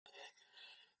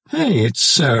Hey,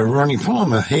 it's Ronnie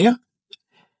Palmer here.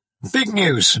 Big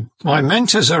news. My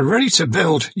mentors are ready to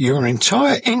build your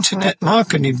entire internet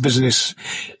marketing business,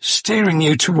 steering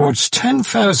you towards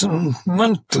 10,000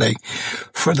 monthly.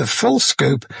 For the full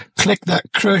scoop, click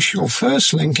that crucial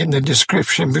first link in the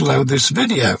description below this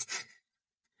video.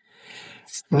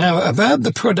 Now about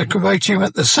the product awaiting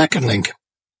at the second link.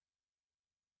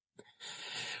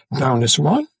 Bonus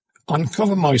 1.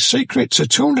 Uncover my secret to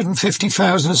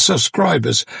 250,000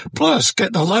 subscribers, plus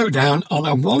get the lowdown on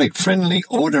a wallet-friendly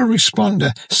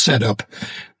autoresponder setup.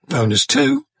 Bonus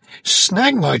 2.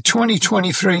 Snag my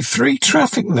 2023 free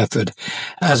traffic method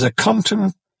as a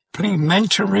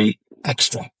complimentary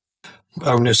extra.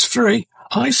 Bonus 3.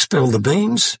 I spill the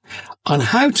beans on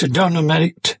how to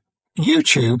dominate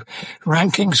YouTube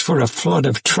rankings for a flood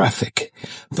of traffic.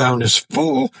 Bonus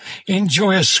 4.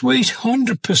 Enjoy a sweet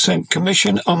 100%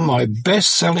 commission on my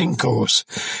best-selling course.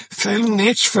 Feeling the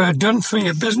itch for a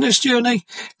done-for-your business journey?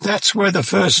 That's where the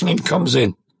first link comes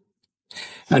in.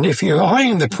 And if you're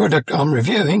eyeing the product I'm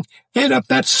reviewing, hit up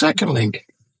that second link.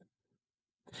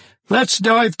 Let's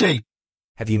dive deep.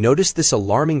 Have you noticed this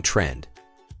alarming trend?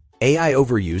 AI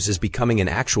overuse is becoming an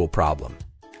actual problem.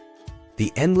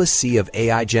 The endless sea of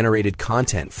AI-generated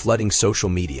content flooding social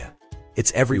media.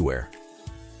 It's everywhere.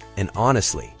 And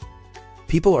honestly,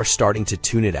 people are starting to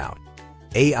tune it out.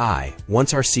 AI,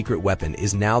 once our secret weapon,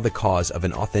 is now the cause of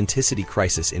an authenticity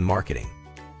crisis in marketing.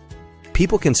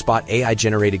 People can spot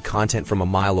AI-generated content from a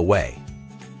mile away.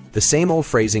 The same old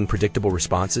phrasing, predictable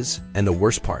responses, and the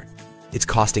worst part, it's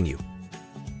costing you.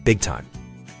 Big time.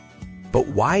 But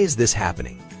why is this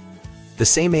happening? The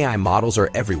same AI models are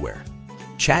everywhere.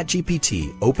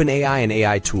 ChatGPT, OpenAI, and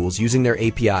AI tools using their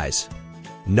APIs.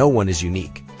 No one is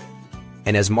unique.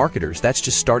 And as marketers, that's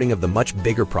just starting of the much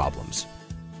bigger problems.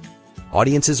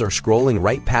 Audiences are scrolling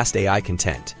right past AI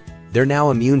content. They're now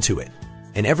immune to it.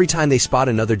 And every time they spot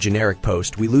another generic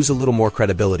post, we lose a little more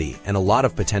credibility and a lot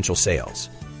of potential sales.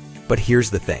 But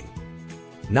here's the thing.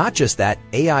 Not just that,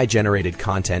 AI-generated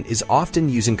content is often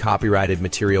using copyrighted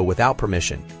material without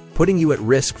permission, putting you at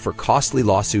risk for costly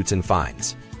lawsuits and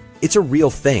fines. It's a real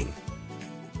thing.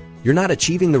 You're not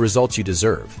achieving the results you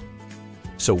deserve.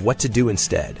 So what to do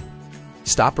instead?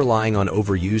 Stop relying on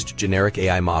overused generic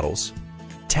AI models.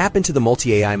 Tap into the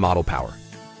multi-AI model power.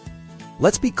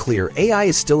 Let's be clear, AI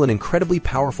is still an incredibly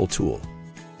powerful tool.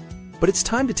 But it's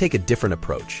time to take a different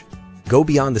approach. Go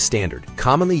beyond the standard,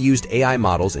 commonly used AI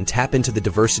models and tap into the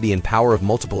diversity and power of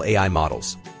multiple AI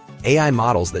models. AI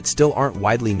models that still aren't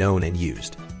widely known and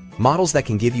used. Models that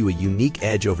can give you a unique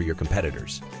edge over your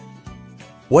competitors.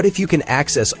 What if you can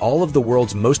access all of the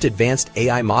world's most advanced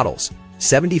AI models,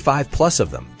 75 plus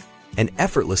of them, and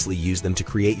effortlessly use them to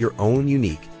create your own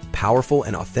unique, powerful,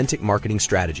 and authentic marketing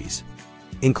strategies,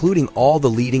 including all the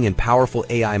leading and powerful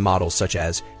AI models such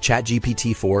as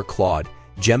ChatGPT-4, Claude,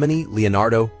 Gemini,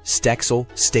 Leonardo, Stexel,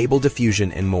 Stable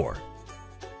Diffusion, and more.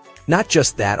 Not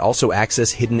just that, also access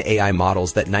hidden AI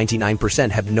models that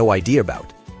 99% have no idea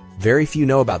about. Very few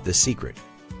know about this secret.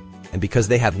 And because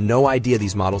they have no idea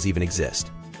these models even exist,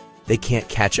 they can't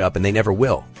catch up and they never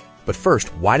will. But first,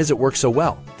 why does it work so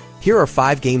well? Here are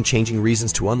 5 game-changing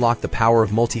reasons to unlock the power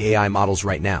of multi-AI models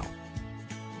right now.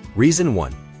 Reason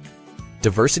 1.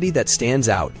 Diversity that stands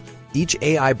out. Each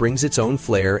AI brings its own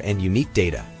flair and unique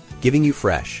data, giving you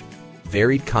fresh,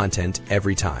 varied content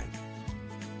every time.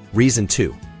 Reason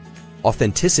 2.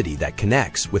 Authenticity that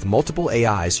connects. With multiple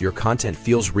AIs, your content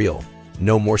feels real.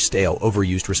 No more stale,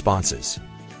 overused responses.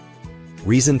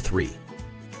 Reason 3.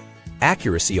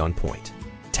 Accuracy on point.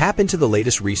 Tap into the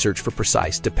latest research for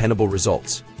precise, dependable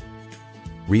results.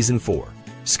 Reason 4.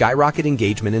 Skyrocket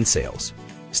engagement and sales.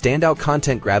 Standout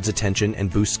content grabs attention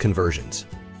and boosts conversions.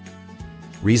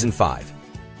 Reason 5.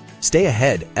 Stay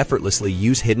ahead, effortlessly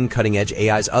use hidden cutting-edge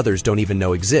AIs others don't even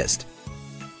know exist.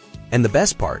 And the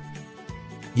best part,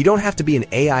 you don't have to be an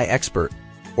AI expert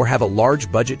or have a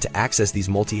large budget to access these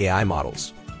multi-AI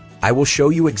models. I will show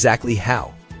you exactly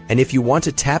how. And if you want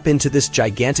to tap into this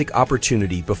gigantic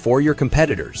opportunity before your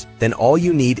competitors, then all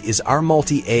you need is our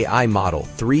multi-AI model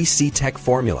 3C Tech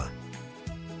formula.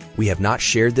 We have not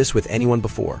shared this with anyone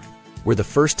before. We're the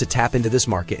first to tap into this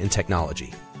market and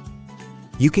technology.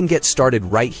 You can get started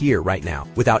right here, right now,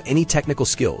 without any technical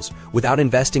skills, without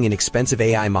investing in expensive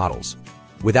AI models,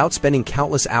 without spending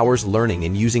countless hours learning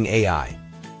and using AI,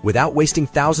 without wasting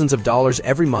thousands of dollars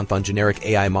every month on generic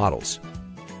AI models.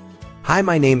 Hi,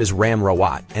 my name is Ram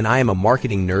Rawat, and I am a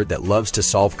marketing nerd that loves to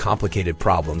solve complicated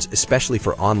problems, especially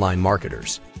for online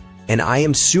marketers. And I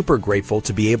am super grateful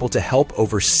to be able to help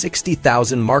over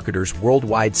 60,000 marketers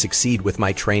worldwide succeed with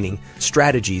my training,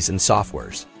 strategies, and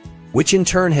softwares. which in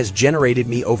turn has generated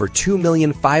me over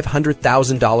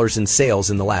 $2,500,000 in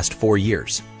sales in the last 4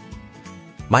 years.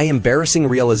 My embarrassing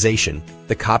realization,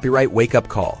 the copyright wake-up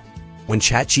call. When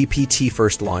ChatGPT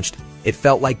first launched, it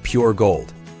felt like pure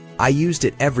gold. I used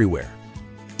it everywhere.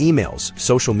 Emails,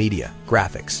 social media,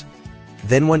 graphics.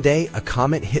 Then one day, a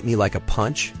comment hit me like a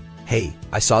punch. Hey,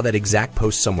 I saw that exact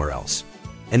post somewhere else.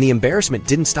 And the embarrassment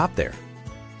didn't stop there.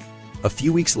 A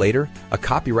few weeks later, a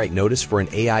copyright notice for an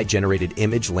AI-generated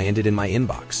image landed in my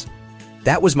inbox.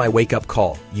 That was my wake-up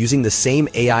call, using the same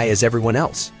AI as everyone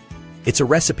else. It's a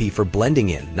recipe for blending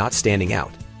in, not standing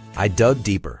out. I dug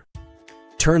deeper.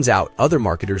 Turns out other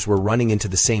marketers were running into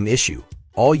the same issue,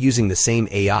 all using the same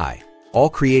AI, all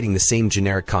creating the same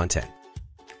generic content.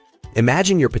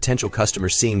 Imagine your potential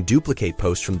customers seeing duplicate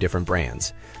posts from different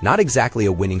brands, not exactly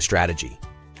a winning strategy.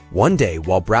 One day,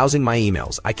 while browsing my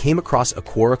emails, I came across a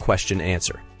Quora question and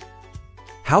answer.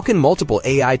 How can multiple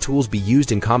AI tools be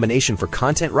used in combination for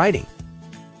content writing?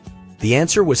 The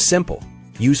answer was simple.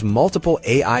 Use multiple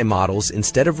AI models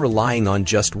instead of relying on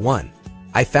just one.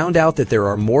 I found out that there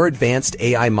are more advanced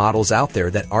AI models out there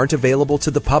that aren't available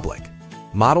to the public.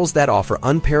 Models that offer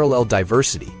unparalleled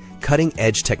diversity,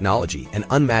 cutting-edge technology, and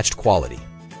unmatched quality.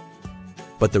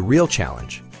 But the real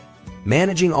challenge?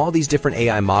 Managing all these different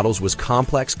AI models was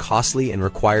complex, costly, and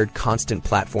required constant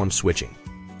platform switching.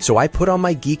 So I put on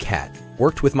my geek hat,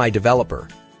 worked with my developer,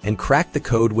 and cracked the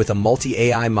code with a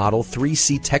multi-AI model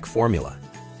 3C tech formula.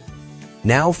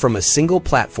 Now, from a single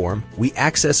platform, we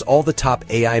access all the top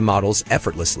AI models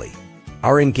effortlessly.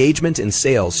 Our engagement and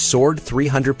sales soared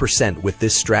 300% with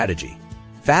this strategy.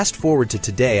 Fast forward to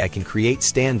today, I can create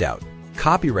standout,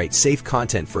 copyright-safe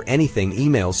content for anything: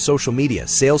 emails, social media,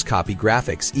 sales copy,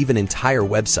 graphics, even entire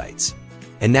websites.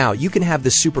 And now you can have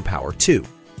this superpower too.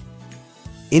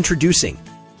 Introducing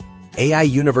AI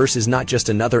Universe is not just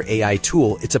another AI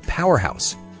tool, it's a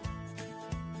powerhouse.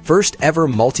 First ever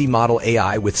multi-model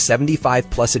AI with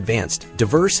 75+ advanced,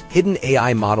 diverse, hidden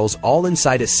AI models all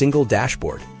inside a single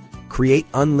dashboard. Create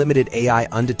unlimited AI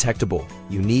undetectable,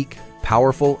 unique,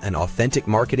 powerful, and authentic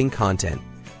marketing content,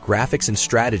 graphics and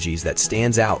strategies that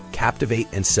stands out, captivate,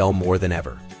 and sell more than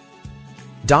ever.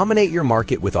 Dominate your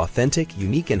market with authentic,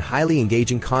 unique, and highly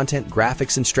engaging content,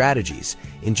 graphics, and strategies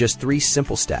in just 3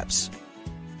 simple steps.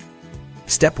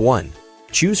 Step 1.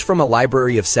 Choose from a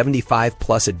library of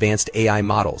 75+ advanced AI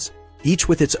models, each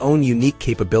with its own unique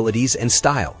capabilities and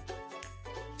style.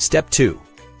 Step 2.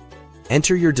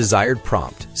 Enter your desired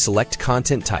prompt, select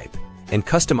content type, and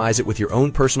customize it with your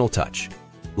own personal touch.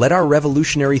 Let our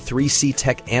revolutionary 3C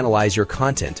tech analyze your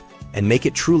content and make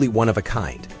it truly one of a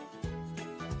kind.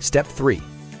 Step 3.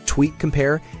 Tweak,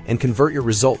 compare, and convert your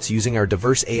results using our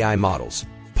diverse AI models.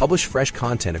 Publish fresh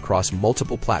content across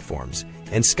multiple platforms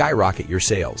and skyrocket your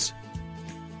sales.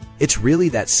 It's really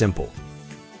that simple.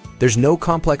 There's no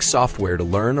complex software to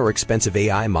learn or expensive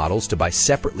AI models to buy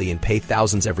separately and pay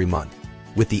thousands every month.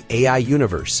 With the AI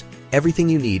Universe, everything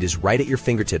you need is right at your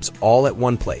fingertips, all at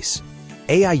one place.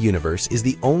 AI Universe is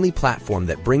the only platform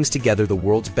that brings together the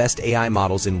world's best AI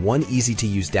models in one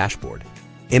easy-to-use dashboard.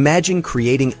 Imagine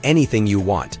creating anything you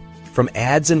want, from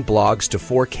ads and blogs to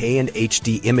 4K and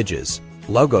HD images,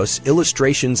 logos,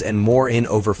 illustrations, and more in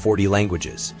over 40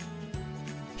 languages.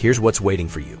 Here's what's waiting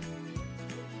for you.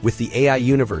 With the AI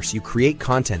Universe, you create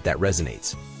content that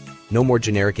resonates. No more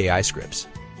generic AI scripts.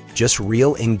 Just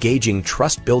real, engaging,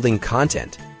 trust-building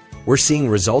content. We're seeing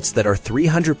results that are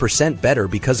 300% better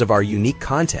because of our unique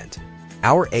content.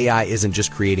 Our AI isn't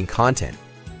just creating content,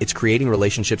 it's creating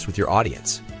relationships with your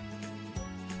audience.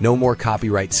 No more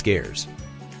copyright scares.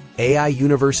 AI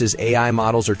Universe's AI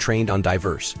models are trained on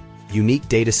diverse, unique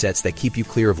datasets that keep you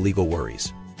clear of legal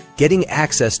worries. Getting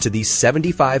access to these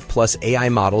 75+ AI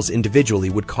models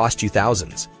individually would cost you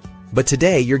thousands. But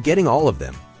today, you're getting all of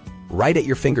them, right at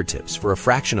your fingertips for a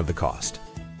fraction of the cost.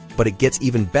 But it gets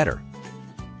even better.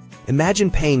 Imagine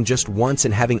paying just once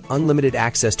and having unlimited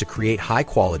access to create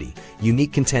high-quality,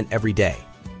 unique content every day.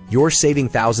 You're saving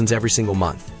thousands every single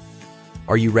month.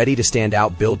 Are you ready to stand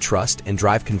out, build trust, and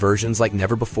drive conversions like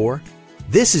never before?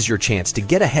 This is your chance to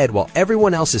get ahead while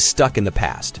everyone else is stuck in the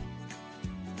past.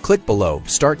 Click below,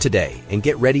 start today, and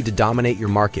get ready to dominate your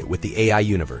market with the AI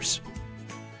Universe.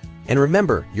 And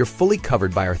remember, you're fully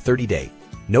covered by our 30-day,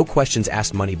 no questions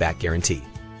asked money-back guarantee.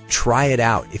 Try it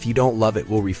out. If you don't love it,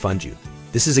 we'll refund you.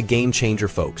 This is a game changer,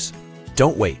 folks.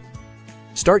 Don't wait.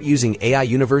 Start using AI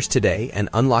Universe today and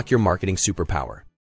unlock your marketing superpower.